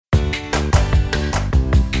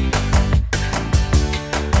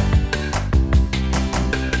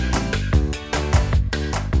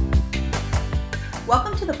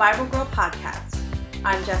Bible Girl Podcast.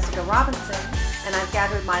 I'm Jessica Robinson, and I've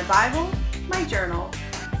gathered my Bible, my journal,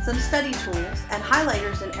 some study tools, and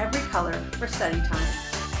highlighters in every color for study time.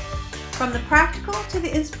 From the practical to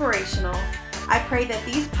the inspirational, I pray that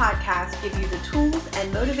these podcasts give you the tools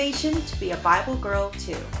and motivation to be a Bible girl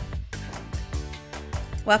too.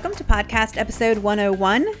 Welcome to podcast episode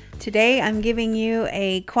 101. Today I'm giving you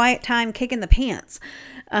a quiet time kick in the pants.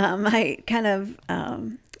 I kind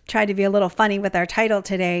of tried to be a little funny with our title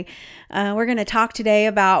today. We're going to talk today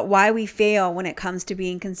about why we fail when it comes to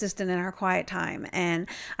being consistent in our quiet time. And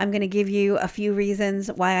I'm going to give you a few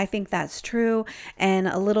reasons why I think that's true and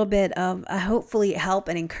a little bit of hopefully help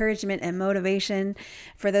and encouragement and motivation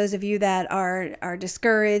for those of you that are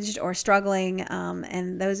discouraged or struggling,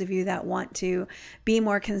 and those of you that want to be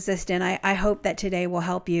more consistent. I hope that today will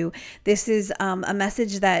help you. This is a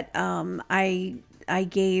message that I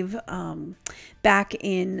gave back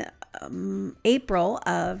in April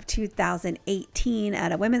of 2018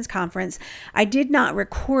 at a women's conference. I did not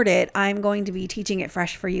record it. I'm going to be teaching it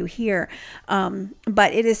fresh for you here.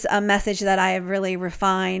 But it is a message that I have really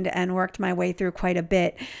refined and worked my way through quite a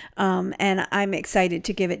bit. And I'm excited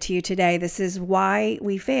to give it to you today. This is why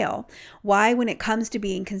we fail. Why, when it comes to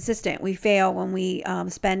being consistent, we fail when we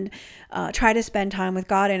try to spend time with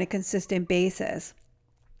God on a consistent basis.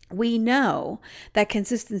 We know that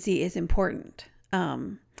consistency is important.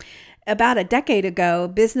 About a decade ago,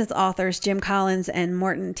 business authors Jim Collins and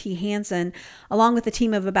Morton T. Hansen, along with a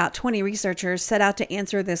team of about 20 researchers, set out to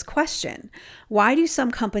answer this question. Why do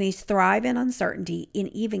some companies thrive in uncertainty, in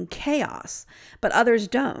even chaos, but others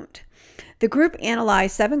don't? The group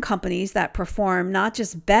analyzed 7 companies that perform not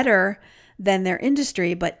just better than their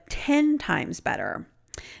industry, but 10 times better.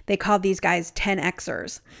 They called these guys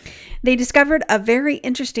 10Xers. They discovered a very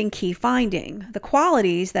interesting key finding: the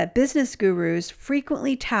qualities that business gurus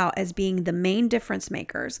frequently tout as being the main difference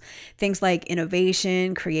makers, things like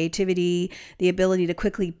innovation, creativity, the ability to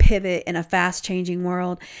quickly pivot in a fast-changing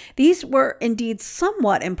world. These were indeed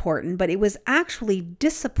somewhat important, but it was actually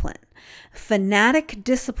discipline, fanatic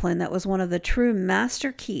discipline, that was one of the true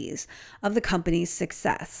master keys of the company's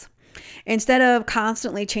success. Instead of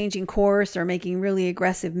constantly changing course or making really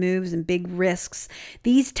aggressive moves and big risks,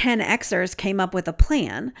 these 10Xers came up with a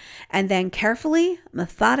plan and then carefully,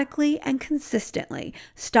 methodically, and consistently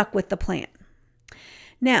stuck with the plan.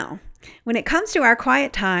 Now, when it comes to our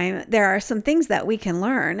quiet time, there are some things that we can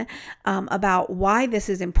learn about why this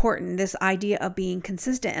is important, this idea of being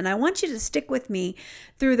consistent. And I want you to stick with me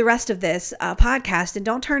through the rest of this podcast and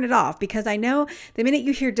don't turn it off, because I know the minute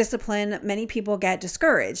you hear discipline, many people get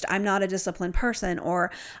discouraged. I'm not a disciplined person,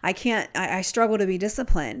 or I struggle to be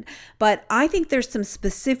disciplined. But I think there's some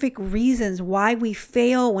specific reasons why we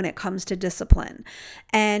fail when it comes to discipline.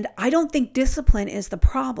 And I don't think discipline is the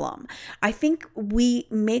problem. I think we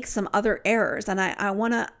make some other errors. And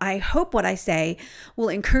I hope what I say will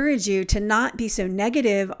encourage you to not be so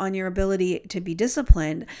negative on your ability to be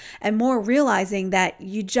disciplined, and more realizing that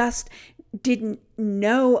you just didn't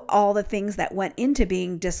know all the things that went into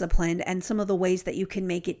being disciplined and some of the ways that you can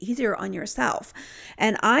make it easier on yourself.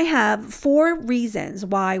 And I have 4 reasons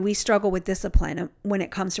why we struggle with discipline when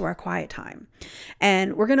it comes to our quiet time.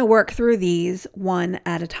 And we're going to work through these one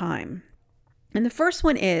at a time. And the first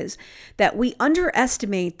one is that we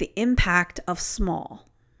underestimate the impact of small.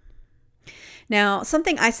 Now,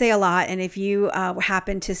 something I say a lot, and if you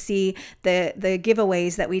happen to see the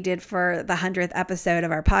giveaways that we did for the 100th episode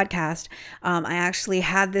of our podcast, I actually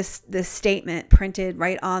had this statement printed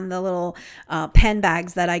right on the little pen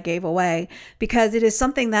bags that I gave away, because it is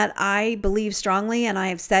something that I believe strongly and I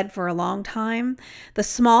have said for a long time. The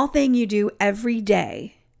small thing you do every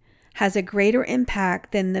day has a greater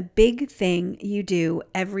impact than the big thing you do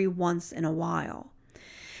every once in a while.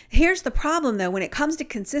 Here's the problem, though. When it comes to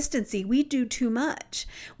consistency, we do too much.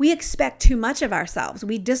 We expect too much of ourselves.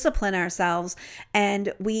 We discipline ourselves,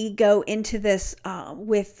 and we go into this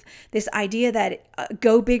with this idea that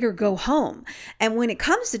go big or go home. And when it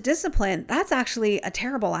comes to discipline, that's actually a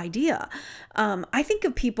terrible idea. I think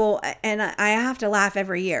of people, and I have to laugh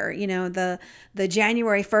every year, the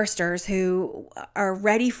January 1sters who are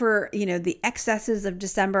ready for, the excesses of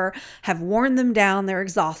December have worn them down. They're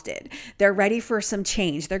exhausted. They're ready for some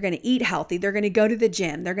change. They're going to eat healthy. They're going to go to the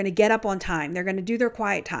gym. They're going to get up on time. They're going to do their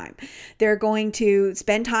quiet time. They're going to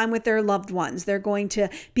spend time with their loved ones. They're going to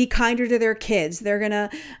be kinder to their kids. They're going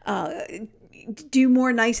to do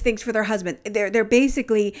more nice things for their husband. They're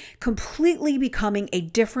basically completely becoming a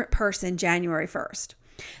different person January 1st.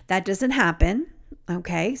 That doesn't happen.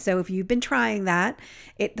 Okay, so if you've been trying that,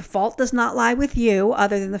 the fault does not lie with you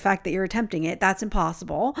other than the fact that you're attempting it. That's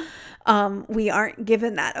impossible. We aren't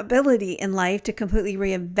given that ability in life to completely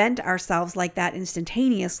reinvent ourselves like that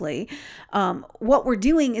instantaneously. What we're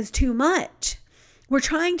doing is too much. We're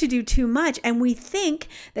trying to do too much, and we think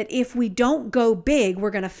that if we don't go big, we're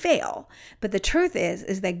going to fail. But the truth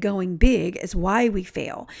is that going big is why we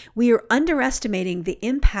fail. We are underestimating the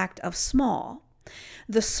impact of small.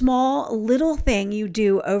 The small little thing you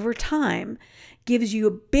do over time gives you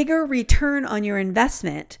a bigger return on your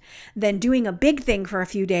investment than doing a big thing for a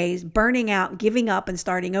few days, burning out, giving up, and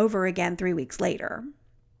starting over again 3 weeks later.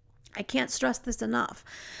 I can't stress this enough.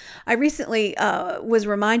 I recently was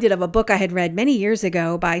reminded of a book I had read many years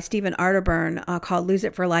ago by Stephen Arterburn called Lose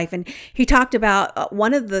It for Life. And he talked about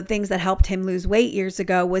one of the things that helped him lose weight years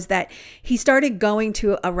ago was that he started going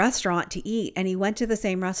to a restaurant to eat, and he went to the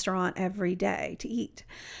same restaurant every day to eat.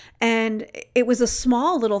 And it was a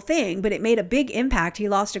small little thing, but it made a big impact. He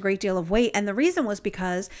lost a great deal of weight. And the reason was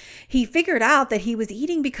because he figured out that he was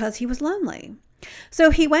eating because he was lonely. So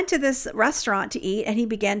he went to this restaurant to eat, and he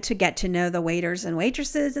began to get to know the waiters and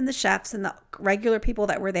waitresses and the chefs and the regular people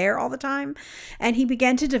that were there all the time. And he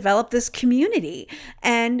began to develop this community,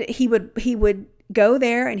 and he would go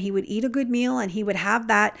there and he would eat a good meal, and he would have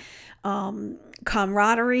that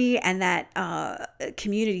camaraderie and that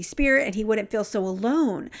community spirit, and he wouldn't feel so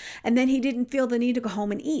alone. And then he didn't feel the need to go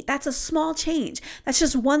home and eat. That's a small change. That's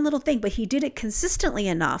just one little thing, but he did it consistently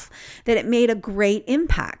enough that it made a great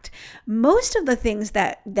impact. Most of the things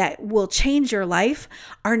that will change your life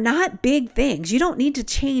are not big things. You don't need to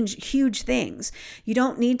change huge things. You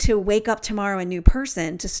don't need to wake up tomorrow a new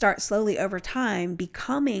person to start slowly over time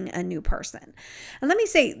becoming a new person. And let me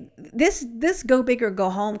say, this go big or go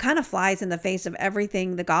home kind of flies in the face of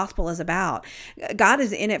everything the gospel is about. God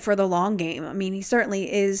is in it for the long game. I mean, he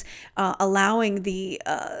certainly is allowing the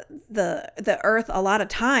earth a lot of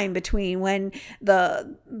time between when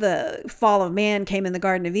the fall of man came in the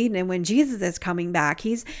Garden of Eden and when Jesus is coming back.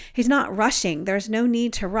 He's not rushing. There's no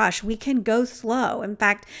need to rush. We can go slow. In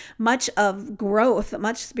fact, much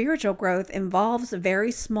spiritual growth involves a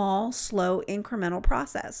very small, slow, incremental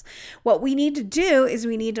process. What we need to do is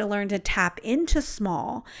we need to learn to tap into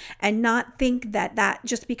small and not think that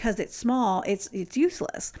just because it's small, it's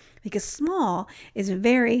useless, because small is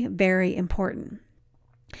very, very important.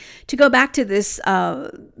 To go back to this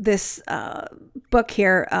book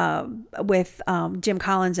here with Jim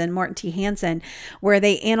Collins and Morton T. Hansen, where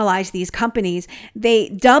they analyze these companies, they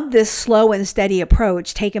dubbed this slow and steady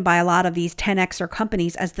approach taken by a lot of these 10Xer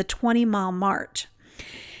companies as the 20-mile march.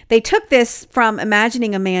 They took this from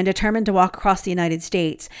imagining a man determined to walk across the United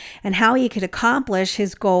States and how he could accomplish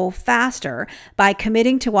his goal faster by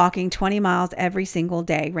committing to walking 20 miles every single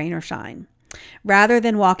day, rain or shine, rather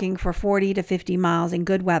than walking for 40 to 50 miles in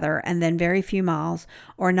good weather and then very few miles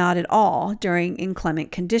or not at all during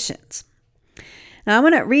inclement conditions. Now, I'm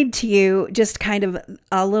going to read to you just kind of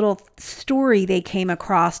a little story they came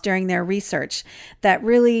across during their research that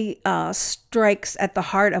really strikes at the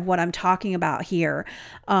heart of what I'm talking about here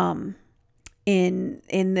in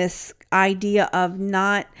this idea of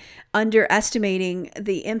not underestimating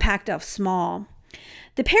the impact of small.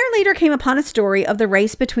 The pair later came upon a story of the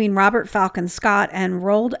race between Robert Falcon Scott and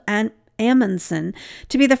Roald Amundsen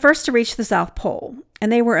to be the first to reach the South Pole,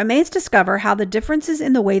 and they were amazed to discover how the differences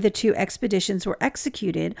in the way the two expeditions were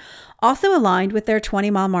executed also aligned with their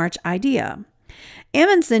 20-mile march idea.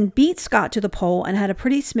 Amundsen beat Scott to the pole and had a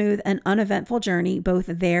pretty smooth and uneventful journey both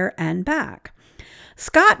there and back.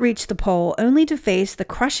 Scott reached the pole only to face the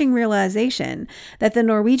crushing realization that the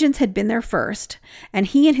Norwegians had been there first, and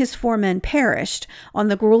he and his 4 men perished on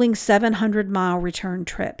the grueling 700-mile return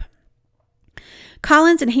trip.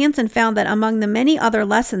 Collins and Hansen found that among the many other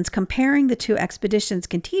lessons comparing the two expeditions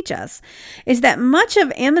can teach us is that much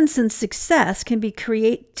of Amundsen's success can be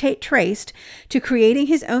traced to creating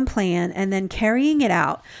his own plan and then carrying it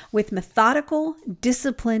out with methodical,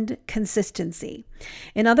 disciplined consistency.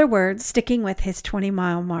 In other words, sticking with his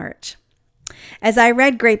 20-mile march. As I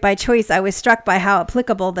read Great by Choice, I was struck by how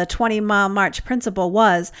applicable the 20-mile march principle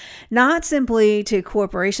was, not simply to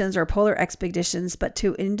corporations or polar expeditions, but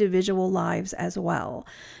to individual lives as well.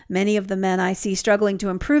 Many of the men I see struggling to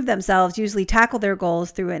improve themselves usually tackle their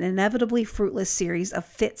goals through an inevitably fruitless series of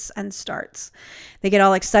fits and starts. They get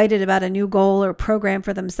all excited about a new goal or program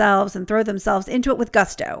for themselves and throw themselves into it with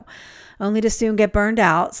gusto, only to soon get burned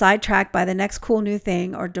out, sidetracked by the next cool new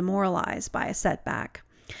thing, or demoralized by a setback.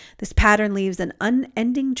 This pattern leaves an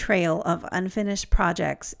unending trail of unfinished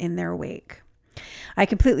projects in their wake. I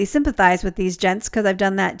completely sympathize with these gents because I've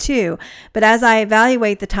done that too. But as I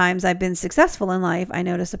evaluate the times I've been successful in life, I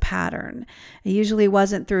notice a pattern. It usually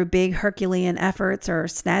wasn't through big Herculean efforts or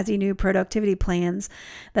snazzy new productivity plans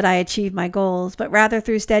that I achieved my goals, but rather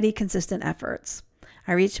through steady, consistent efforts.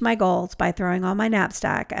 I reached my goals by throwing on my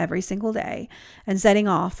knapsack every single day and setting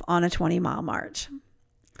off on a 20-mile march.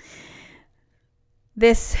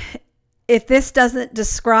 If this doesn't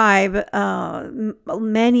describe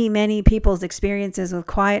many people's experiences with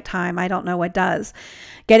quiet time, I don't know what does.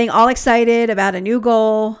 Getting all excited about a new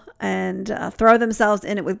goal and throw themselves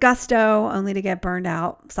in it with gusto, only to get burned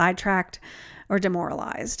out, sidetracked, or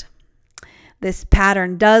demoralized. This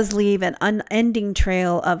pattern does leave an unending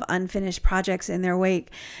trail of unfinished projects in their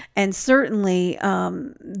wake. And certainly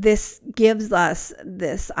this gives us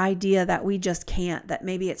this idea that we just can't, that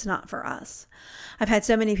maybe it's not for us. I've had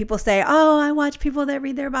so many people say, oh, I watch people that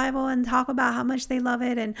read their Bible and talk about how much they love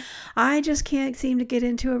it, and I just can't seem to get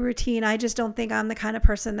into a routine. I just don't think I'm the kind of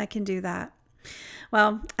person that can do that.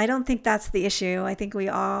 Well, I don't think that's the issue. I think we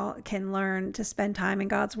all can learn to spend time in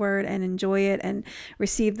God's Word and enjoy it and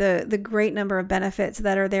receive the great number of benefits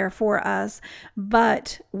that are there for us.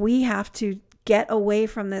 But we have to get away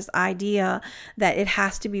from this idea that it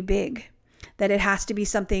has to be big, that it has to be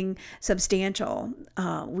something substantial.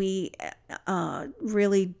 We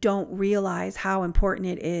really don't realize how important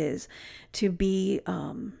it is to be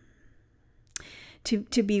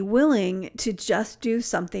to be willing to just do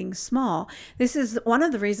something small. This is one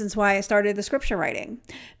of the reasons why I started the scripture writing,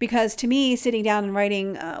 because to me, sitting down and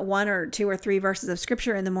writing 1 or 2 or 3 verses of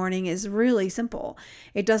scripture in the morning is really simple.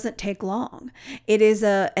 It doesn't take long. It is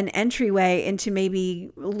an entryway into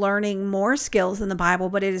maybe learning more skills in the Bible,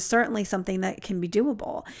 but it is certainly something that can be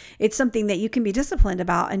doable. It's something that you can be disciplined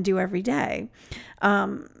about and do every day.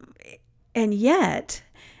 And yet,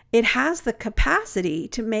 it has the capacity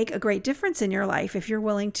to make a great difference in your life if you're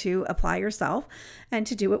willing to apply yourself and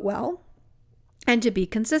to do it well and to be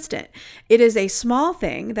consistent. It is a small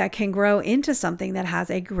thing that can grow into something that has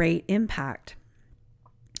a great impact.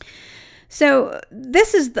 So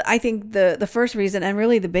this is, I think, the first reason, and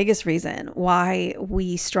really the biggest reason why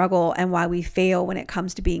we struggle and why we fail when it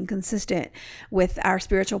comes to being consistent with our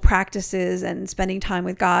spiritual practices and spending time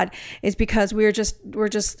with God, is because we're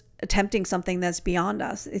just attempting something that's beyond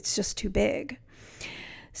us. It's just too big.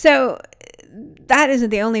 So that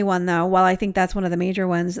isn't the only one, though. While I think that's one of the major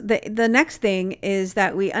ones, the next thing is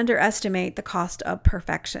that we underestimate the cost of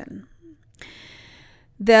perfection.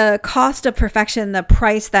 The cost of perfection, the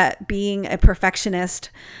price that being a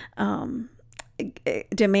perfectionist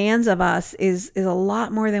demands of us is a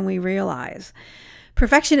lot more than we realize.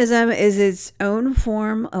 Perfectionism is its own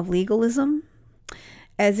form of legalism,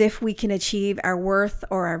 as if we can achieve our worth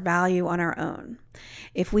or our value on our own.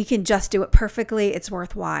 If we can just do it perfectly, it's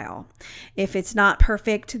worthwhile. If it's not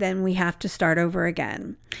perfect, then we have to start over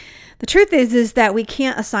again. The truth is that we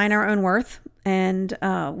can't assign our own worth, and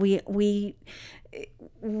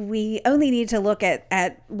we only need to look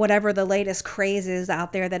at whatever the latest craze is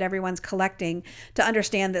out there that everyone's collecting to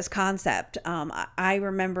understand this concept. I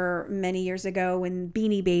remember many years ago when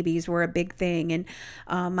Beanie Babies were a big thing, and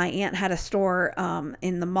my aunt had a store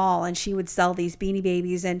in the mall, and she would sell these Beanie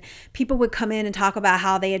Babies, and people would come in and talk about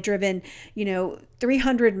how they had driven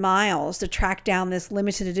 300 miles to track down this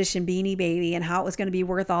limited edition Beanie Baby and how it was going to be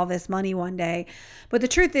worth all this money one day. But the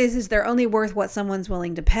truth is they're only worth what someone's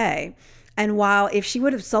willing to pay. And while if she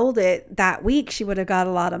would have sold it that week, she would have got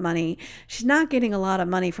a lot of money, she's not getting a lot of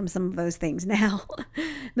money from some of those things now.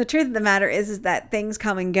 The truth of the matter is that things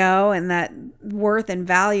come and go, and that worth and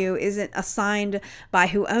value isn't assigned by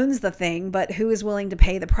who owns the thing, but who is willing to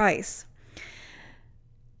pay the price.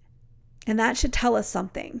 And that should tell us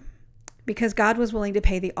something, because God was willing to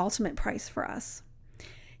pay the ultimate price for us.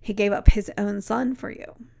 He gave up his own son for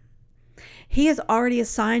you. He has already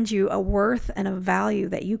assigned you a worth and a value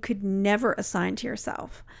that you could never assign to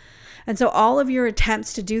yourself. And so all of your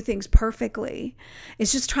attempts to do things perfectly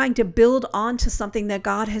is just trying to build onto something that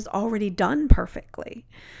God has already done perfectly.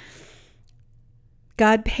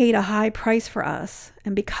 God paid a high price for us,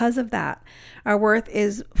 and because of that, our worth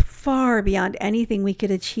is far beyond anything we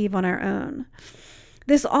could achieve on our own.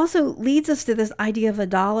 This also leads us to this idea of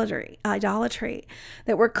idolatry,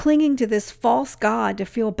 that we're clinging to this false god to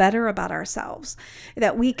feel better about ourselves,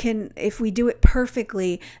 that we can, if we do it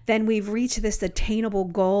perfectly, then we've reached this attainable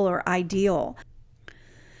goal or ideal.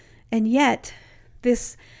 And yet,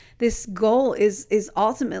 this goal is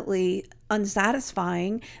ultimately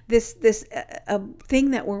unsatisfying, this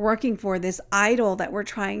thing that we're working for, this idol that we're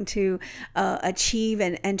trying to achieve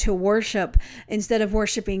and to worship instead of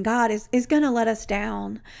worshiping God is going to let us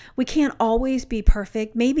down. We can't always be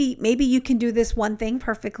perfect. Maybe you can do this one thing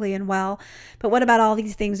perfectly and well, but what about all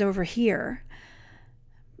these things over here?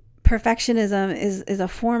 Perfectionism is a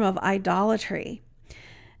form of idolatry.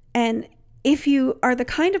 And if you are the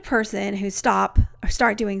kind of person who start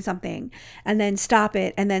doing something and then stop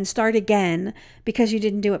it and then start again because you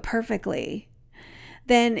didn't do it perfectly,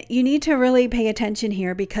 then you need to really pay attention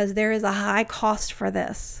here, because there is a high cost for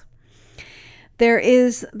this. There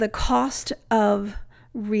is the cost of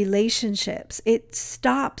relationships. It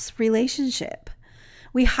stops relationship.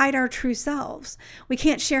 We hide our true selves. We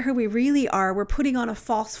can't share who we really are. We're putting on a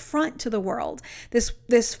false front to the world.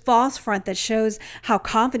 This false front that shows how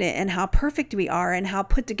confident and how perfect we are and how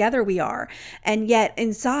put together we are. And yet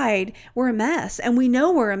inside, we're a mess. And we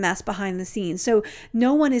know we're a mess behind the scenes. So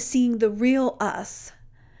no one is seeing the real us.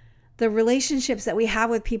 The relationships that we have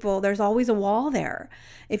with people, there's always a wall there.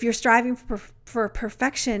 If you're striving for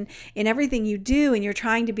perfection in everything you do, and you're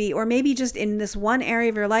trying to be, or maybe just in this one area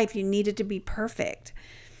of your life, you need it to be perfect.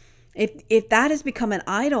 If that has become an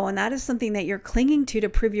idol, and that is something that you're clinging to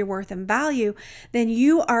prove your worth and value, then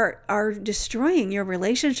you are destroying your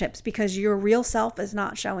relationships, because your real self is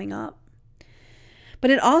not showing up. But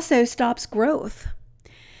it also stops growth.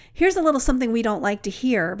 Here's a little something we don't like to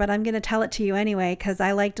hear, but I'm going to tell it to you anyway, because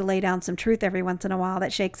I like to lay down some truth every once in a while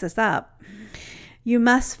that shakes us up. You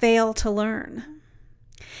must fail to learn.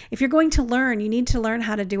 If you're going to learn, you need to learn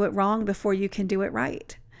how to do it wrong before you can do it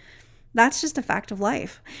right. That's just a fact of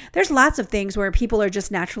life. There's lots of things where people are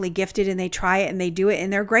just naturally gifted and they try it and they do it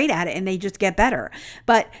and they're great at it and they just get better.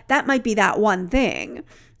 But that might be that one thing.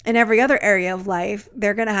 In every other area of life,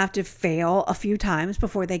 they're going to have to fail a few times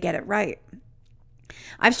before they get it right.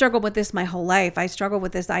 I've struggled with this my whole life. I struggle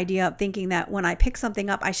with this idea of thinking that when I pick something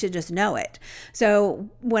up, I should just know it. So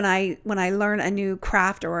when I learn a new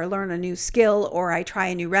craft, or I learn a new skill, or I try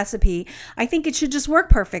a new recipe, I think it should just work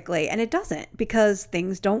perfectly. And it doesn't, because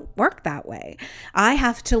things don't work that way. I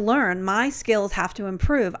have to learn. My skills have to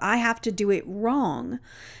improve. I have to do it wrong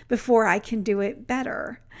before I can do it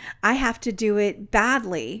better. I have to do it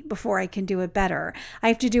badly before I can do it better. I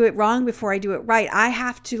have to do it wrong before I do it right. I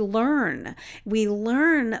have to learn. We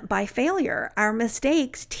learn by failure. Our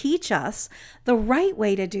mistakes teach us the right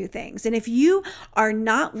way to do things. And if you are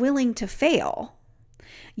not willing to fail,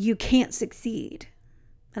 you can't succeed.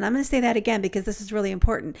 And I'm going to say that again, because this is really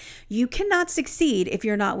important. You cannot succeed if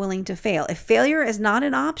you're not willing to fail. If failure is not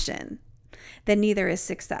an option, then neither is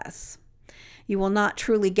success. You will not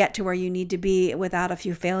truly get to where you need to be without a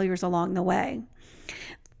few failures along the way.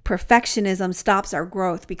 Perfectionism stops our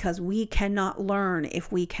growth, because we cannot learn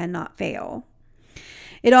if we cannot fail.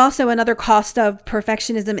 It also, another cost of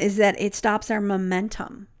perfectionism is that it stops our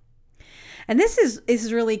momentum. And this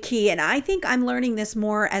is really key. And I think I'm learning this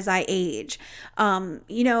more as I age.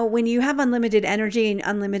 When you have unlimited energy and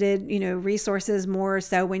unlimited, resources, more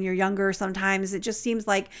so when you're younger, sometimes it just seems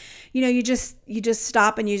like, you just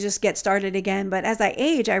stop and you just get started again. But as I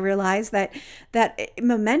age, I realize that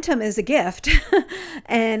momentum is a gift.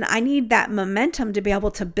 And I need that momentum to be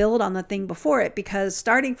able to build on the thing before it, because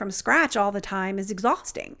starting from scratch all the time is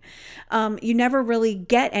exhausting. You never really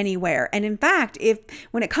get anywhere. And in fact,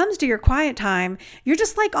 when it comes to your quiet time, you're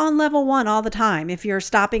just like on level 1 all the time. If you're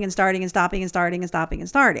stopping and starting and stopping and starting and stopping and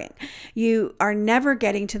starting, you are never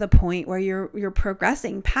getting to the point where you're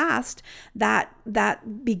progressing past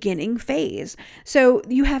that beginning phase. So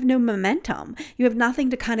you have no momentum. You have nothing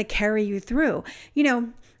to kind of carry you through.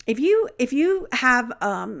 If you have,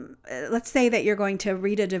 let's say that you're going to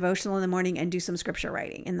read a devotional in the morning and do some scripture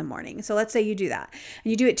writing in the morning. So let's say you do that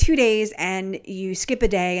and you do it 2 days and you skip a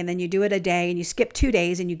day, and then you do it a day and you skip 2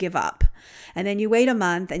 days and you give up. And then you wait a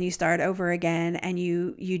month and you start over again and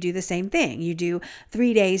you do the same thing. You do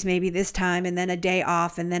 3 days maybe this time, and then a day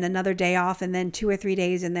off, and then another day off, and then 2 or 3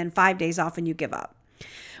 days, and then 5 days off, and you give up.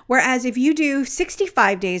 Whereas if you do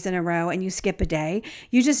 65 days in a row and you skip a day,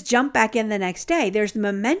 you just jump back in the next day. There's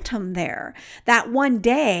momentum there. That one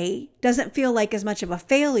day doesn't feel like as much of a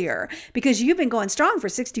failure, because you've been going strong for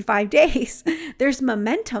 65 days. There's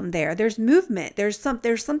momentum there. There's movement. There's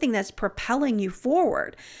something that's propelling you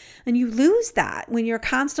forward. And you lose that when you're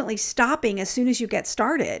constantly stopping as soon as you get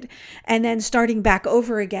started and then starting back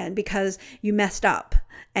over again because you messed up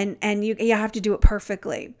and you have to do it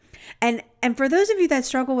perfectly. And for those of you that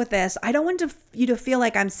struggle with this, I don't want you to feel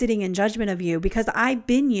like I'm sitting in judgment of you, because I've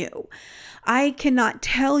been you. I cannot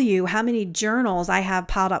tell you how many journals I have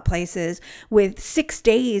piled up places with 6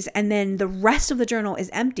 days, and then the rest of the journal is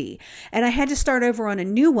empty. And I had to start over on a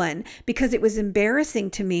new one because it was embarrassing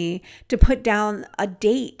to me to put down a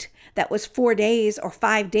date that was 4 days or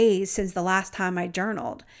 5 days since the last time I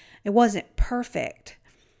journaled. It wasn't perfect.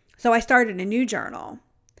 So I started a new journal.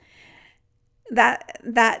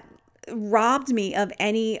 That robbed me of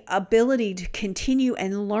any ability to continue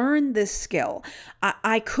and learn this skill.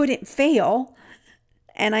 I couldn't fail,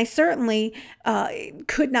 and I certainly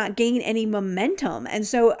could not gain any momentum. And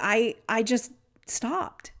so I just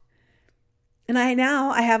stopped. And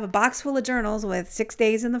I have a box full of journals with 6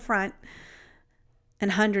 days in the front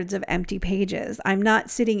and hundreds of empty pages. I'm not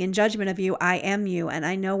sitting in judgment of you. I am you, and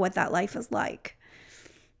I know what that life is like.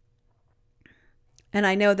 And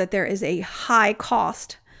I know that there is a high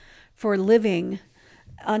cost for living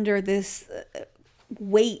under this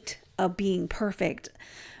weight of being perfect.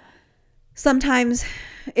 Sometimes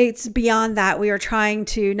it's beyond that. We are trying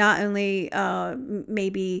to not only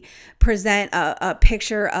maybe present a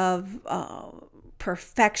picture of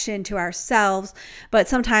perfection to ourselves, but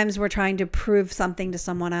sometimes we're trying to prove something to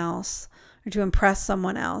someone else or to impress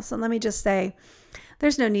someone else. And let me just say,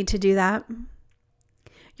 there's no need to do that.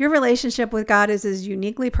 Your relationship with God is as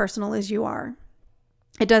uniquely personal as you are.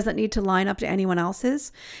 It doesn't need to line up to anyone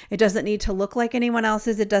else's. It doesn't need to look like anyone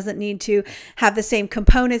else's. It doesn't need to have the same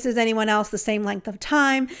components as anyone else, the same length of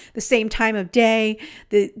time, the same time of day,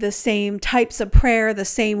 the same types of prayer, the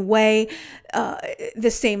same way,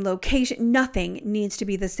 the same location. Nothing needs to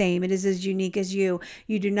be the same. It is as unique as you.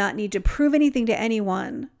 You do not need to prove anything to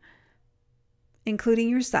anyone, including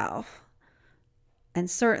yourself. And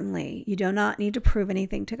certainly, you do not need to prove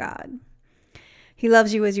anything to God. He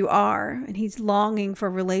loves you as you are, and he's longing for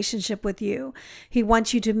a relationship with you. He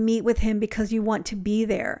wants you to meet with him because you want to be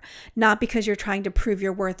there, not because you're trying to prove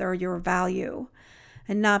your worth or your value,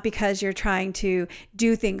 and not because you're trying to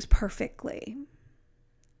do things perfectly.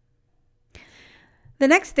 The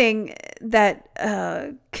next thing that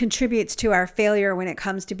contributes to our failure when it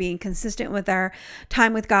comes to being consistent with our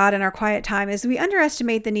time with God and our quiet time is we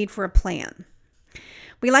underestimate the need for a plan.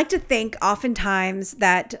 We like to think oftentimes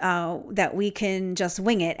that we can just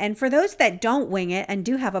wing it. And for those that don't wing it and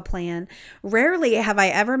do have a plan, rarely have I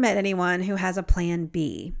ever met anyone who has a plan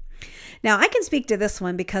B. Now, I can speak to this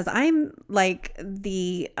one because I'm like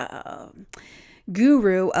the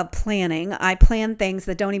guru of planning. I plan things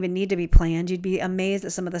that don't even need to be planned. You'd be amazed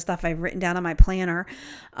at some of the stuff I've written down on my planner.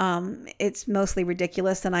 It's mostly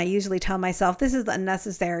ridiculous. And I usually tell myself this is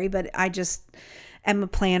unnecessary, but I just am a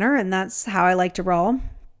planner, and that's how I like to roll.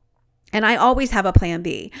 And I always have a plan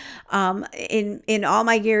B. In all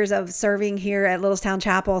my years of serving here at Littlestown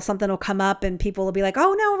Chapel, something will come up and people will be like,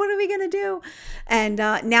 oh no, what are we going to do? And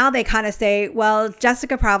now they kind of say, well,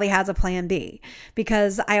 Jessica probably has a plan B,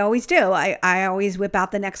 because I always do. I always whip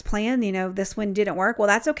out the next plan. This one didn't work. Well,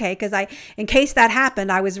 that's okay, because in case that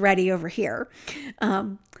happened, I was ready over here.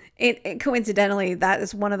 Coincidentally, that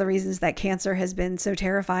is one of the reasons that cancer has been so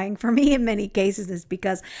terrifying for me in many cases, is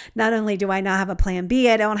because not only do I not have a plan B,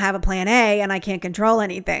 I don't have a plan A, and I can't control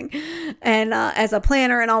anything. And as a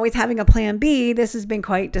planner and always having a plan B, this has been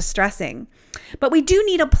quite distressing. But we do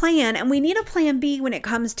need a plan, and we need a plan B when it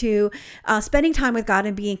comes to spending time with God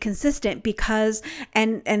and being consistent, because,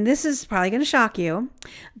 and this is probably going to shock you,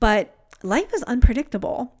 but life is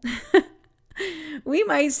unpredictable. We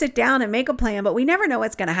might sit down and make a plan, but we never know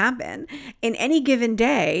what's going to happen. In any given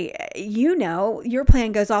day, your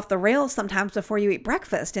plan goes off the rails sometimes before you eat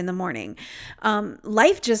breakfast in the morning.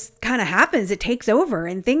 Life just kind of happens. It takes over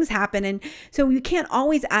and things happen. And so you can't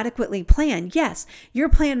always adequately plan. Yes, your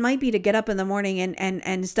plan might be to get up in the morning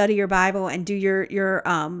and study your Bible and do your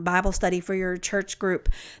Bible study for your church group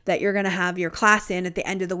that you're going to have your class in at the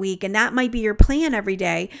end of the week. And that might be your plan every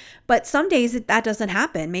day. But some days that doesn't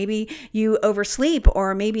happen. Maybe you oversleep,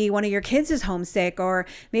 or maybe one of your kids is homesick, or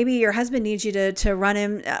maybe your husband needs you to run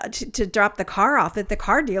him to drop the car off at the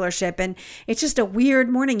car dealership, and it's just a weird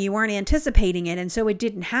morning. You weren't anticipating it, and so it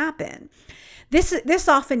didn't happen. This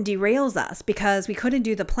often derails us because we couldn't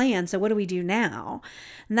do the plan. So what do we do now?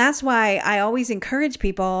 And that's why I always encourage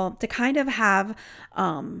people to kind of have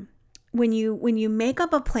when you make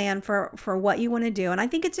up a plan for what you want to do, and I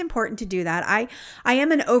think it's important to do that. I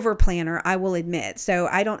am an over planner, I will admit. So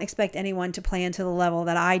I don't expect anyone to plan to the level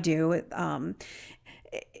that I do.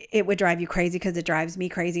 it would drive you crazy, because it drives me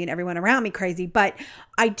crazy and everyone around me crazy. But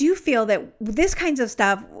I do feel that this kinds of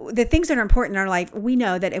stuff, the things that are important in our life, we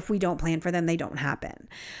know that if we don't plan for them, they don't happen.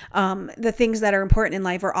 The things that are important in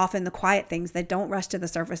life are often the quiet things that don't rush to the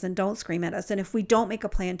surface and don't scream at us. And if we don't make a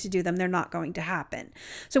plan to do them, they're not going to happen.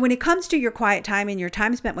 So when it comes to your quiet time and your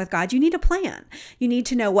time spent with God, you need a plan. You need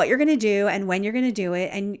to know what you're going to do and when you're going to do it,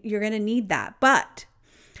 and you're going to need that. But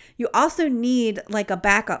you also need like a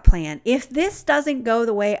backup plan. If this doesn't go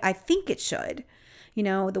the way I think it should,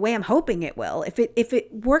 the way I'm hoping it will, if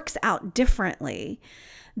it works out differently,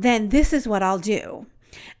 then this is what I'll do.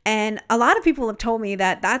 And a lot of people have told me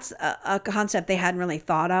that that's a concept they hadn't really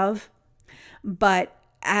thought of, but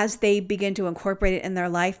as they begin to incorporate it in their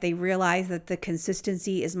life, they realize that the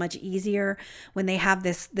consistency is much easier when they have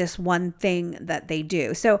this one thing that they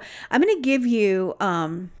do. So I'm going to give you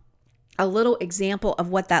a little example of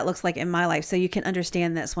what that looks like in my life so you can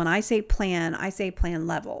understand this. When I say plan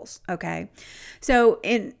levels, okay? So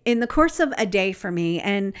in the course of a day for me,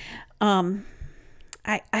 and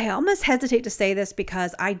I almost hesitate to say this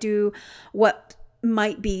because I do what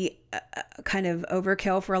might be kind of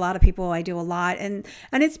overkill for a lot of people. I do a lot, and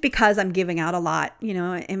it's because I'm giving out a lot.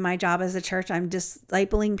 In my job as a church, I'm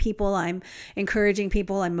discipling people, I'm encouraging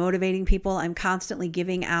people, I'm motivating people, I'm constantly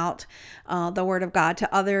giving out the word of God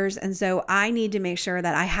to others. And so I need to make sure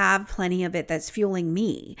that I have plenty of it that's fueling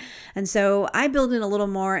me. And so I build in a little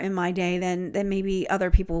more in my day than maybe other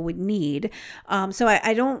people would need. So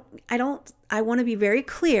I want to be very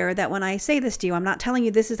clear that when I say this to you, I'm not telling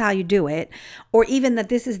you this is how you do it, or even that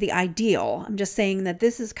this is the ideal. I'm just saying that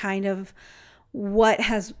this is kind of what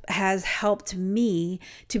has helped me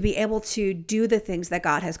to be able to do the things that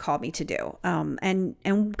God has called me to do.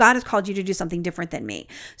 And God has called you to do something different than me.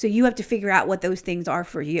 So you have to figure out what those things are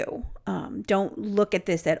for you. Don't look at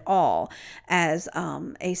this at all as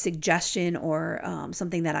a suggestion or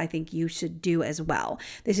something that I think you should do as well.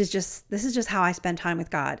 This is just how I spend time with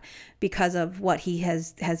God because of what He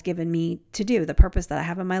has given me to do, the purpose that I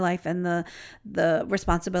have in my life, and the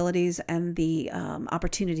responsibilities and the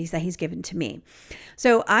opportunities that He's given to me.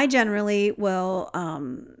 So I generally will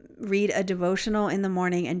read a devotional in the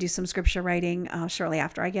morning and do some scripture writing shortly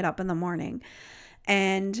after I get up in the morning.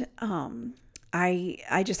 And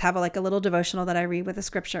I just have a little devotional that I read with a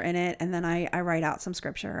scripture in it, and then I write out some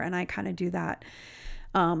scripture, and I kind of do that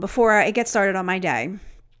before I get started on my day.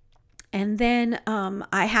 And then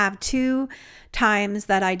I have 2 times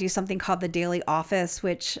that I do something called the Daily Office,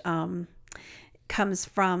 which comes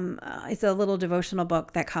from, it's a little devotional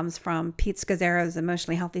book that comes from Pete Scazzero's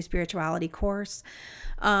Emotionally Healthy Spirituality course.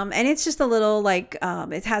 And it's just a little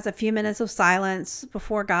it has a few minutes of silence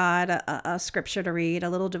before God, a scripture to read, a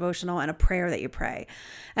little devotional, and a prayer that you pray.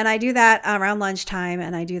 And I do that around lunchtime,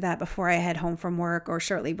 and I do that before I head home from work or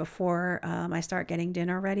shortly before I start getting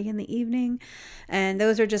dinner ready in the evening. And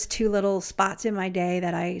those are just 2 little spots in my day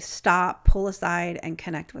that I stop, pull aside, and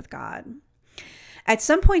connect with God. At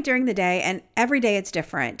some point during the day, and every day it's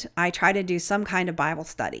different, I try to do some kind of Bible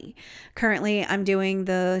study. Currently, I'm doing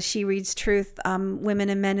the She Reads Truth, Women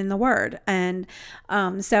and Men in the Word. And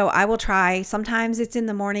so I will try. Sometimes it's in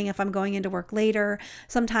the morning if I'm going into work later.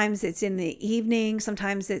 Sometimes it's in the evening.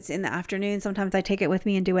 Sometimes it's in the afternoon. Sometimes I take it with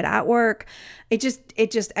me and do it at work. It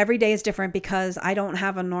just every day is different because I don't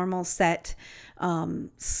have a normal set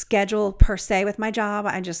schedule per se with my job.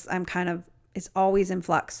 I'm kind of, it's always in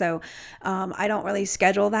flux. So I don't really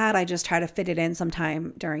schedule that. I just try to fit it in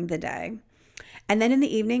sometime during the day. And then in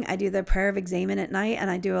the evening, I do the prayer of examen at night,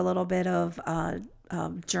 and I do a little bit of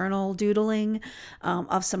journal doodling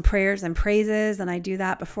of some prayers and praises. And I do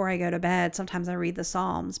that before I go to bed. Sometimes I read the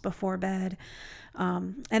Psalms before bed.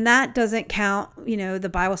 And that doesn't count, the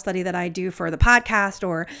Bible study that I do for the podcast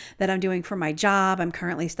or that I'm doing for my job. I'm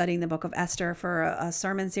currently studying the book of Esther for a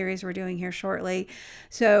sermon series we're doing here shortly.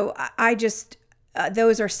 So I just,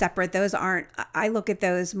 those are separate. I look at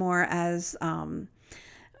those more as,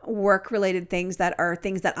 work-related things that are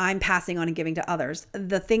things that I'm passing on and giving to others.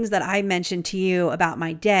 The things that I mentioned to you about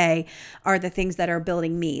my day are the things that are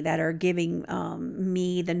building me, that are giving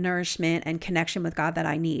me the nourishment and connection with God that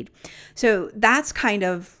I need. So that's kind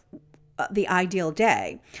of the ideal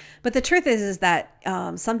day. But the truth is that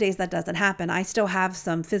some days that doesn't happen. I still have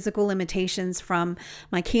some physical limitations from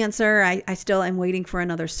my cancer. I still am waiting for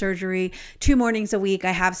another surgery. 2 mornings a week,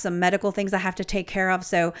 I have some medical things I have to take care of.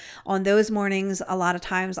 So on those mornings, a lot of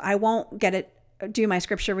times I won't do my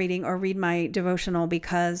scripture reading or read my devotional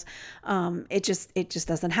because it just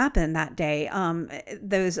doesn't happen that day.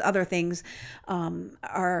 Those other things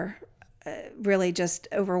are really just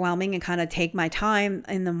overwhelming and kind of take my time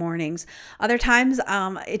in the mornings. Other times,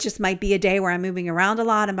 it just might be a day where I'm moving around a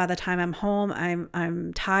lot, and by the time I'm home,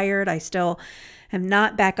 I'm tired. I still am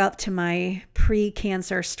not back up to my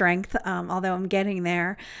pre-cancer strength, although I'm getting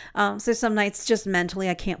there. So some nights just mentally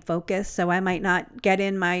I can't focus, so I might not get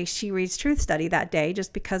in my She Reads Truth study that day,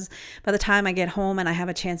 just because by the time I get home and I have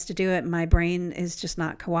a chance to do it, my brain is just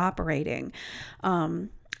not cooperating.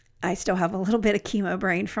 I still have a little bit of chemo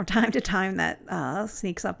brain from time to time that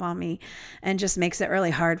sneaks up on me and just makes it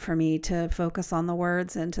really hard for me to focus on the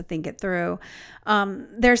words and to think it through.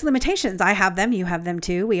 There's limitations. I have them. You have them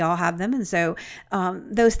too. We all have them. And so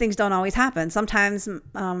those things don't always happen. Sometimes,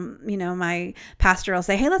 my pastor will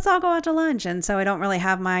say, hey, let's all go out to lunch. And so I don't really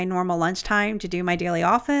have my normal lunchtime to do my daily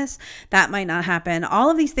office. That might not happen.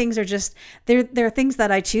 All of these things are just, they're things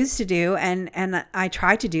that I choose to do, and I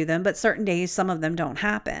try to do them, but certain days, some of them don't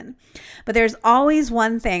happen. But there's always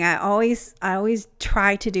one thing. I always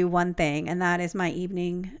try to do one thing, and that is my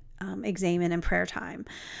evening examen and prayer time.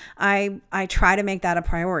 I try to make that a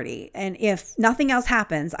priority. And if nothing else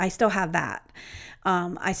happens, I still have that.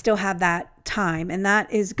 I still have that time, and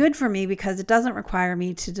that is good for me because it doesn't require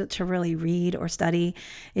me to really read or study.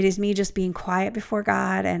 It is me just being quiet before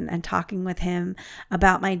God and talking with him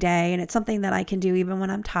about my day. And it's something that I can do even when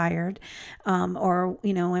I'm tired, or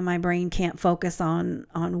when my brain can't focus on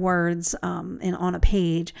words and on a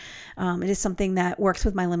page. It is something that works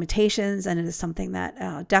with my limitations, and it is something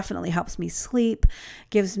that definitely helps me sleep,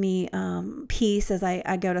 gives me peace as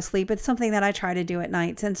I go to sleep. It's something that I try to do at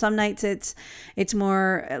nights, and some nights it's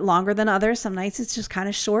more longer than others. Some nights it's just kind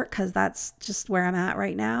of short because that's just where I'm at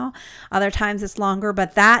right now. Other times it's longer,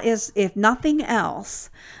 but that is, if nothing else,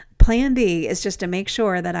 plan B is just to make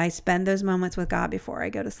sure that I spend those moments with God before I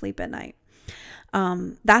go to sleep at night.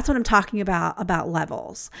 That's what I'm talking about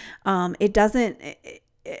levels. Mine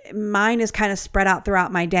is kind of spread out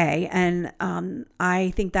throughout my day. And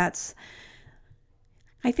I think that's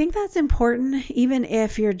important, even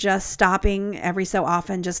if you're just stopping every so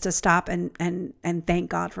often just to stop and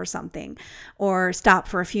thank God for something, or stop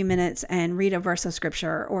for a few minutes and read a verse of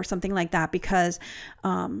scripture or something like that, because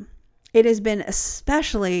it has been,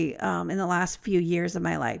 especially in the last few years of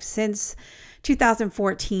my life, since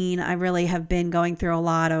 2014, I really have been going through a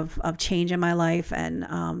lot of change in my life, and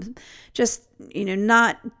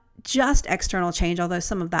not just external change, although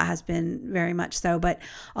some of that has been very much so, but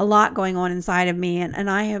a lot going on inside of me. And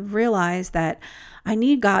I have realized that I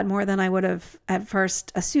need God more than I would have at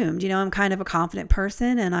first assumed. I'm kind of a confident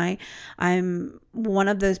person, and I'm one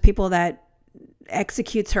of those people that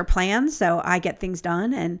executes her plans, so I get things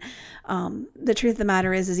done. And the truth of the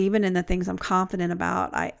matter is even in the things I'm confident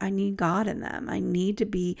about, I need God in them. I need to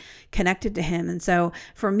be connected to him. And so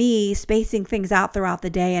for me, spacing things out throughout the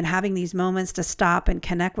day and having these moments to stop and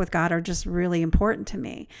connect with God are just really important to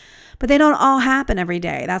me. But they don't all happen every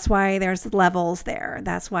day. That's why there's levels there.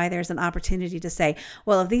 That's why there's an opportunity to say,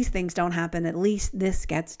 well, if these things don't happen, at least this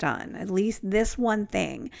gets done. At least this one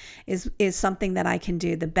thing is something that I can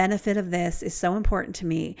do. The benefit of this is so important to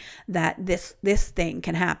me that this thing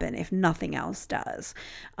can happen if nothing else does.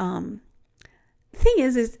 The thing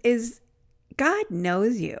is God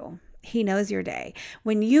knows you. He knows your day.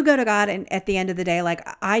 When you go to God, and at the end of the day, like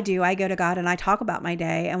I do, I go to God and I talk about my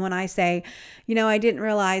day. And when I say, I didn't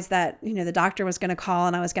realize that, the doctor was going to call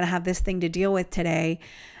and I was going to have this thing to deal with today,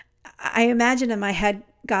 I imagine in my head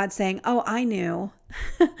God saying, oh, I knew.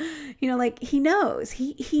 Like he knows.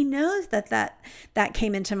 He knows that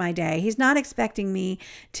came into my day. He's not expecting me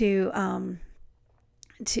to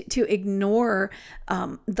ignore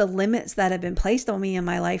the limits that have been placed on me in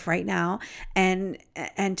my life right now, and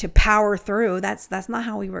to power through. That's not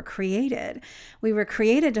how we were created. We were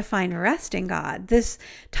created to find rest in God. This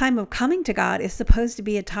time of coming to God is supposed to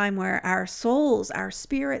be a time where our souls, our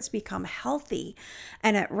spirits become healthy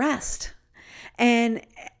and at rest. And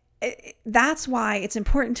that's why it's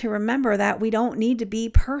important to remember that we don't need to be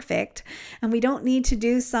perfect, and we don't need to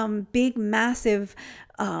do some big, massive,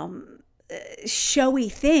 showy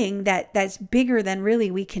thing that's bigger than really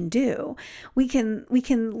we can do. We can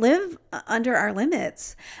live under our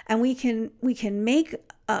limits, and we can make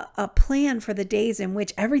a plan for the days in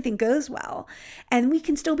which everything goes well, and we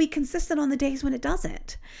can still be consistent on the days when it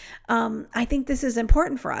doesn't. I think this is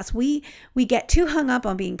important for us. We get too hung up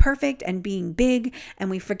on being perfect and being big, and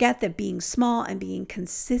we forget that being small and being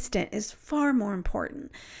consistent is far more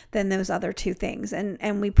important than those other two things.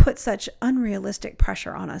 And we put such unrealistic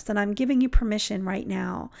pressure on us. And I'm giving you permission right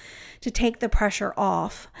now to take the pressure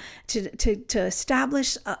off, to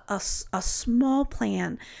establish a small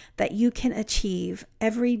plan that you can achieve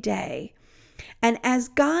every day, And as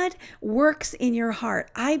God works in your heart,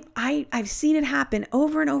 I've seen it happen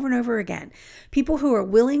over and over and over again. People who are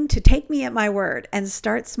willing to take me at my word and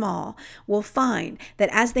start small will find that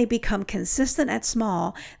as they become consistent at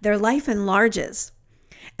small, their life enlarges.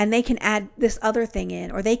 And they can add this other thing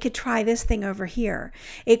in, or they could try this thing over here.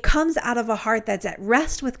 It comes out of a heart that's at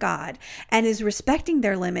rest with God and is respecting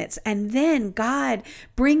their limits. And then God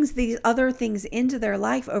brings these other things into their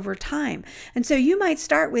life over time. And so you might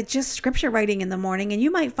start with just scripture writing in the morning, and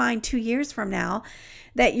you might find 2 years from now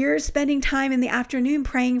that you're spending time in the afternoon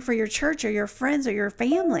praying for your church or your friends or your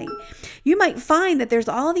family. You might find that there's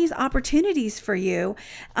all these opportunities for you,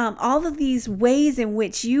 all of these ways in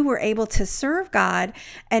which you were able to serve God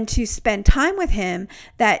and to spend time with Him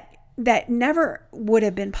that never would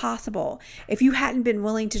have been possible if you hadn't been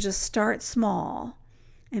willing to just start small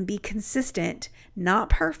and be consistent, not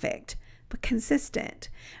perfect, but consistent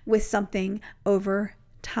with something over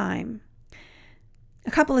time. A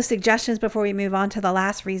couple of suggestions before we move on to the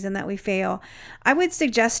last reason that we fail. I would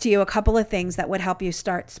suggest to you a couple of things that would help you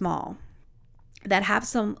start small, that have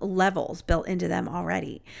some levels built into them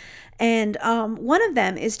already. And one of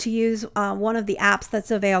them is to use one of the apps that's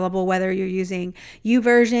available, whether you're using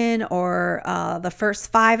YouVersion or the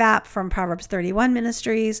First 5 app from Proverbs 31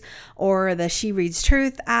 Ministries, or the She Reads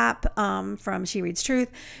Truth app from She Reads Truth.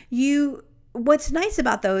 What's nice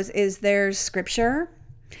about those is there's scripture,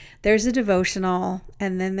 there's a devotional,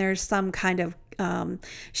 and then there's some kind of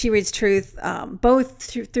She Reads Truth. Both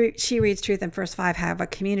through She Reads Truth and First 5 have a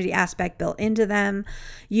community aspect built into them.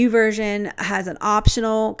 YouVersion has an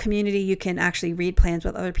optional community. You can actually read plans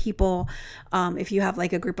with other people. If you have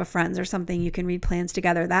like a group of friends or something, you can read plans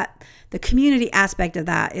together. That the community aspect of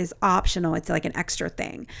that is optional. It's like an extra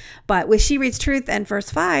thing. But with She Reads Truth and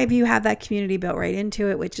First 5, you have that community built right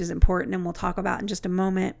into it, which is important, and we'll talk about in just a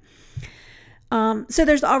moment. So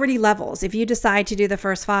there's already levels. If you decide to do the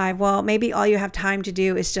First 5, well, maybe all you have time to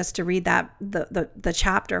do is just to read the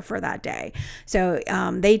chapter for that day. So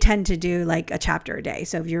they tend to do like a chapter a day.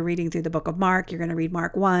 So if you're reading through the book of Mark, you're going to read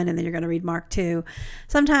Mark 1 and then you're going to read Mark 2.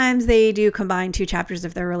 Sometimes they do combine 2 chapters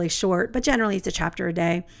if they're really short, but generally it's a chapter a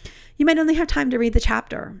day. You might only have time to read the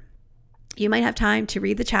chapter. You might have time to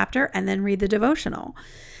read the chapter and then read the devotional.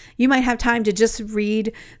 You might have time to just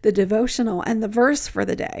read the devotional and the verse for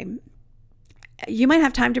the day. You might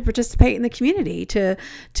have time to participate in the community, to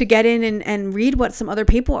get in and read what some other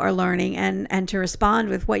people are learning and to respond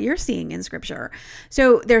with what you're seeing in scripture.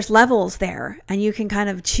 So there's levels there, and you can kind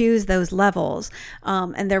of choose those levels,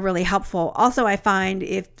 and they're really helpful. Also, I find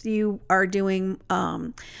if you are doing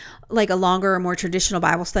like a longer or more traditional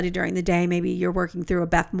Bible study during the day, maybe you're working through a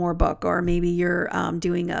Beth Moore book, or maybe you're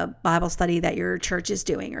doing a Bible study that your church is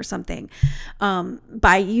doing or something,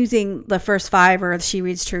 by using the First 5 or She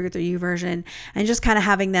Reads Truth or YouVersion, and just kind of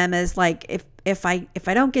having them as like, if I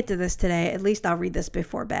don't get to this today, at least I'll read this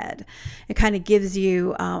before bed. It kind of gives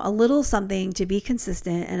you a little something to be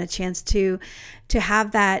consistent and a chance to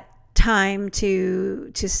have that time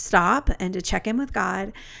to stop and to check in with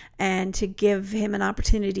God and to give Him an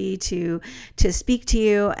opportunity to speak to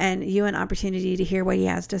you, and you an opportunity to hear what He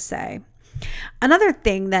has to say. Another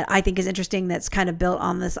thing that I think is interesting that's kind of built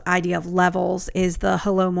on this idea of levels is the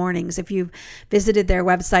Hello Mornings. If you've visited their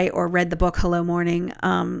website or read the book Hello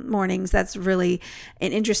Mornings, that's really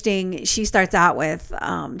an interesting, she starts out with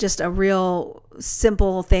just a real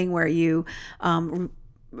simple thing where you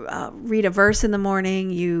read a verse in the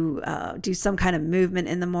morning, you do some kind of movement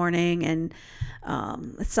in the morning, and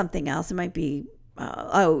it's something else. It might be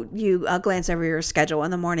you glance over your schedule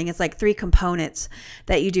in the morning. It's like 3 components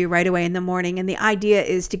that you do right away in the morning. And the idea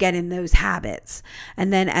is to get in those habits.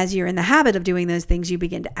 And then as you're in the habit of doing those things, you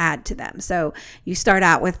begin to add to them. So you start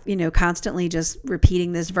out with, constantly just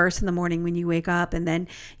repeating this verse in the morning when you wake up. And then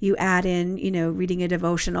you add in, reading a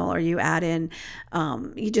devotional, or you add in,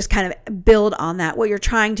 you just kind of build on that. What you're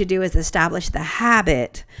trying to do is establish the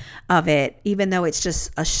habit of it, even though it's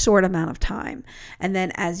just a short amount of time. And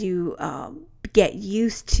then as you get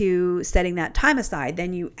used to setting that time aside,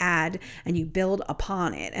 then you add and you build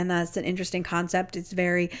upon it. And that's an interesting concept. It's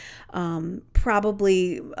very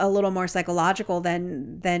probably a little more psychological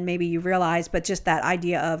than maybe you realize, but just that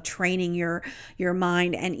idea of training your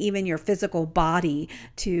mind and even your physical body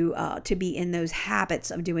to be in those habits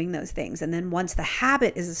of doing those things. And then once the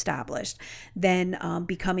habit is established, then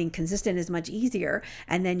becoming consistent is much easier,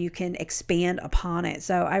 and then you can expand upon it.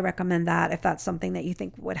 So I recommend that if that's something that you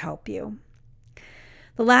think would help you.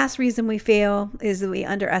 The last reason we fail is that we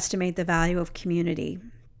underestimate the value of community.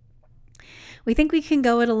 We think we can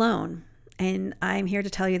go it alone, and I'm here to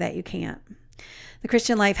tell you that you can't. The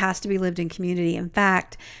Christian life has to be lived in community. In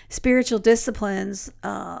fact, spiritual disciplines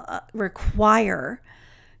require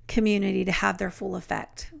community to have their full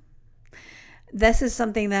effect. This is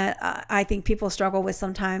something that I think people struggle with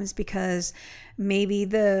sometimes because maybe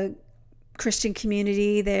the Christian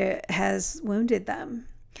community that has wounded them.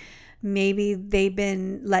 Maybe they've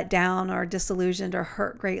been let down or disillusioned or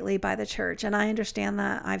hurt greatly by the church. And I understand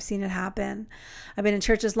that. I've seen it happen. I've been in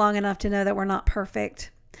churches long enough to know that we're not perfect,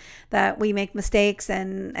 that we make mistakes,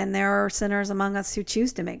 and there are sinners among us who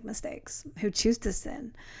choose to make mistakes, who choose to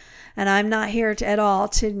sin. And I'm not here at all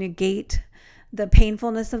to negate the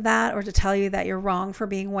painfulness of that or to tell you that you're wrong for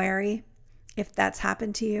being wary if that's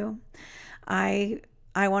happened to you. I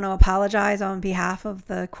want to apologize on behalf of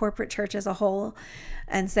the corporate church as a whole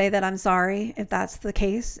and say that I'm sorry if that's the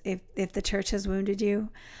case, if the church has wounded you.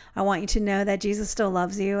 I want you to know that Jesus still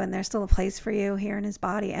loves you and there's still a place for you here in his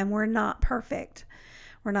body. And we're not perfect.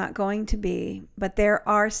 We're not going to be, but there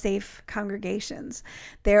are safe congregations.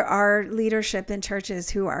 There are leadership in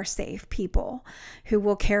churches who are safe people who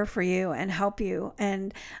will care for you and help you.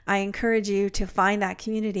 And I encourage you to find that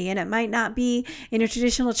community. And it might not be in a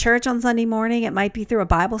traditional church on Sunday morning. It might be through a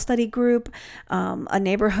Bible study group, a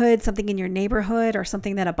neighborhood, something in your neighborhood, or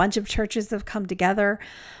something that a bunch of churches have come together.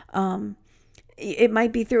 It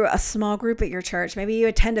might be through a small group at your church. Maybe you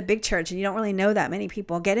attend a big church and you don't really know that many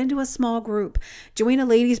people. Get into a small group. Join a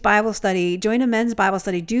ladies' Bible study. Join a men's Bible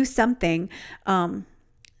study. Do something.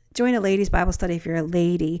 Join a ladies' Bible study if you're a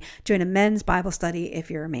lady. Join a men's Bible study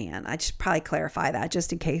if you're a man. I should probably clarify that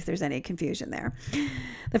just in case there's any confusion there.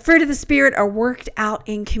 The fruit of the Spirit are worked out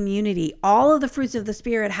in community. All of the fruits of the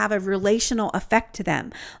Spirit have a relational effect to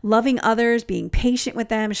them. Loving others, being patient with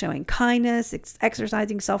them, showing kindness,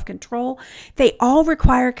 exercising self-control. They all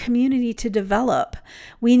require community to develop.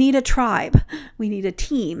 We need a tribe, we need a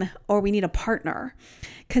team, or we need a partner.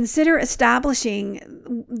 Consider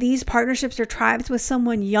establishing these partnerships or tribes with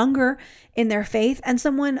someone younger in their faith and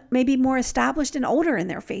someone maybe more established and older in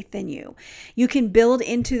their faith than you. You can build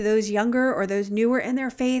into those younger or those newer in their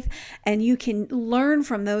faith, and you can learn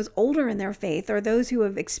from those older in their faith or those who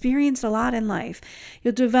have experienced a lot in life.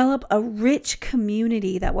 You'll develop a rich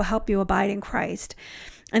community that will help you abide in Christ.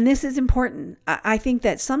 And this is important. I think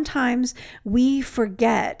that sometimes we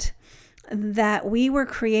forget that we were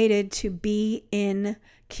created to be in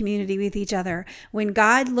community with each other. When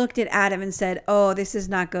God looked at Adam and said, "Oh, this is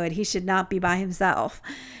not good. He should not be by himself."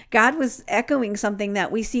 God was echoing something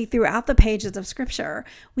that we see throughout the pages of Scripture.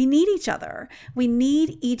 We need each other. We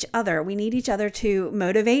need each other. We need each other to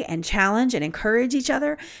motivate and challenge and encourage each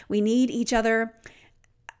other. We need each other.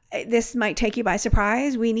 This might take you by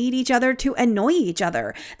surprise. We need each other to annoy each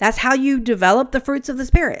other. That's how you develop the fruits of the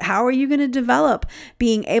Spirit. How are you going to develop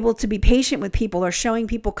being able to be patient with people or showing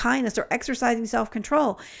people kindness or exercising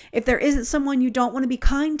self-control if there isn't someone you don't want to be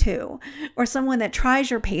kind to, or someone that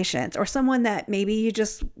tries your patience, or someone that maybe you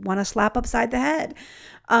just want to slap upside the head?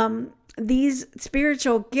 These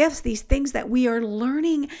spiritual gifts, these things that we are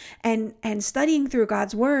learning and studying through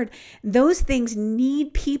God's word, those things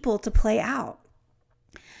need people to play out.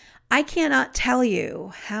 I cannot tell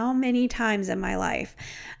you how many times in my life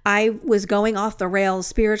I was going off the rails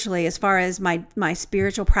spiritually as far as my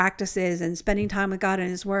spiritual practices and spending time with God and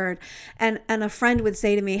his word. And a friend would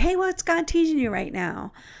say to me, "Hey, what's God teaching you right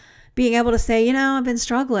now?" Being able to say, I've been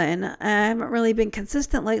struggling. I haven't really been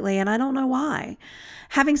consistent lately, and I don't know why.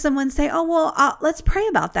 Having someone say, "Oh, well, let's pray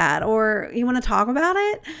about that," or "You want to talk about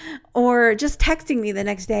it?" Or just texting me the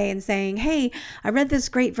next day and saying, "Hey, I read this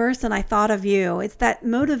great verse and I thought of you." It's that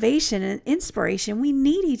motivation and inspiration. We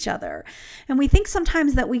need each other. And we think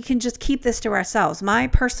sometimes that we can just keep this to ourselves. My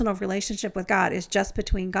personal relationship with God is just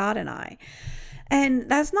between God and I. And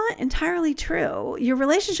that's not entirely true. Your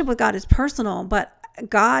relationship with God is personal, but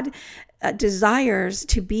God desires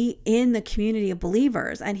to be in the community of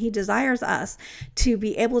believers, and he desires us to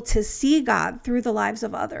be able to see God through the lives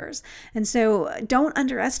of others. And so don't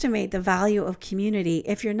underestimate the value of community.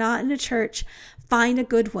 If you're not in a church, find a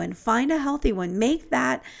good one, find a healthy one, make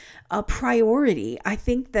that a priority. I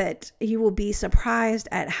think that you will be surprised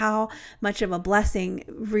at how much of a blessing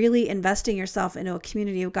really investing yourself into a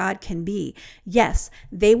community of God can be. Yes,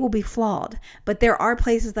 they will be flawed, but there are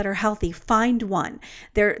places that are healthy. Find one.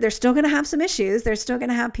 They're still going to have some issues. They're still going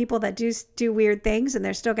to have people that do weird things, and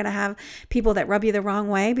they're still going to have people that rub you the wrong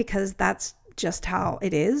way, because that's just how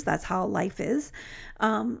it is. That's how life is.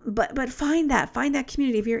 But find that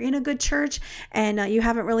community. If you're in a good church and you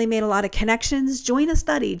haven't really made a lot of connections, join a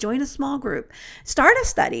study, join a small group, start a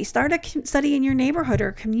study in your neighborhood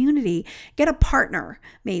or community. Get a partner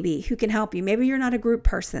maybe who can help you. Maybe you're not a group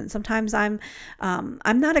person. Sometimes I'm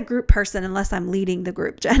not a group person unless I'm leading the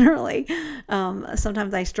group generally.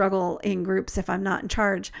 Sometimes I struggle in groups if I'm not in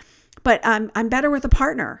charge. But I'm better with a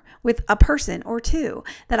partner, with a person or two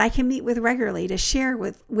that I can meet with regularly to share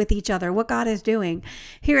with each other what God is doing.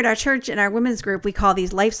 Here at our church, in our women's group, we call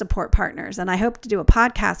these life support partners. And I hope to do a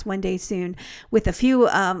podcast one day soon with a few,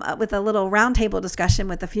 with a little roundtable discussion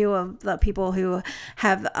with a few of the people who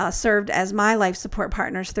have served as my life support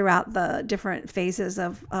partners throughout the different phases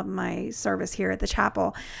of my service here at the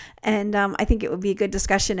chapel. And I think it would be a good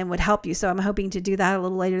discussion and would help you. So I'm hoping to do that a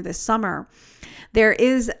little later this summer. There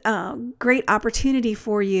is a great opportunity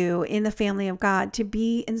for you in the family of God to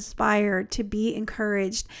be inspired, to be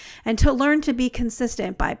encouraged, and to learn to be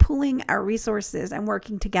consistent by pooling our resources and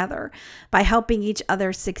working together, by helping each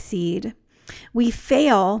other succeed. We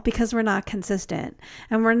fail because we're not consistent,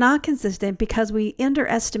 and we're not consistent because we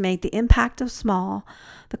underestimate the impact of small,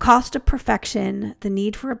 the cost of perfection, the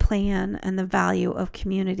need for a plan, and the value of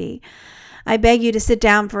community. I beg you to sit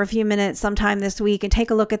down for a few minutes sometime this week and take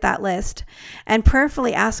a look at that list and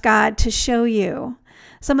prayerfully ask God to show you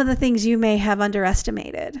some of the things you may have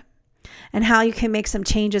underestimated and how you can make some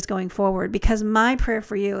changes going forward. Because my prayer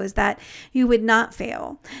for you is that you would not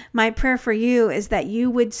fail. My prayer for you is that you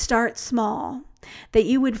would start small, that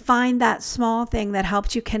you would find that small thing that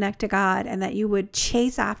helped you connect to God, and that you would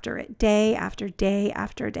chase after it day after day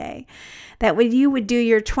after day. That you would do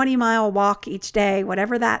your 20-mile walk each day,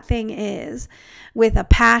 whatever that thing is, with a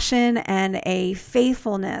passion and a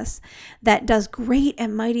faithfulness that does great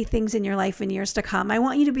and mighty things in your life in years to come. I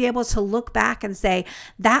want you to be able to look back and say,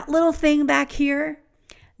 that little thing back here,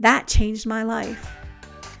 that changed my life.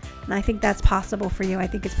 And I think that's possible for you. I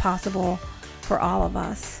think it's possible for all of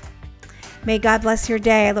us. May God bless your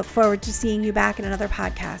day. I look forward to seeing you back in another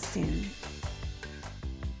podcast soon.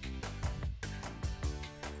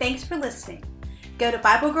 Thanks for listening. Go to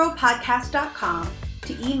BibleGirlPodcast.com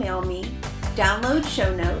to email me, download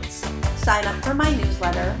show notes, sign up for my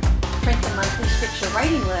newsletter, print the monthly scripture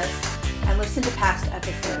writing list, and listen to past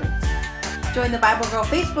episodes. Join the Bible Girl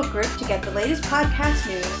Facebook group to get the latest podcast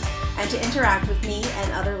news and to interact with me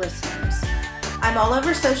and other listeners. I'm all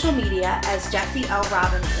over social media as Jessie L.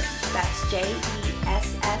 Robinson. That's JESSIL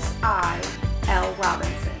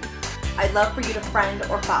Robinson. I'd love for you to friend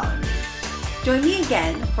or follow me. Join me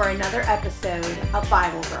again for another episode of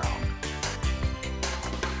Bible Girl.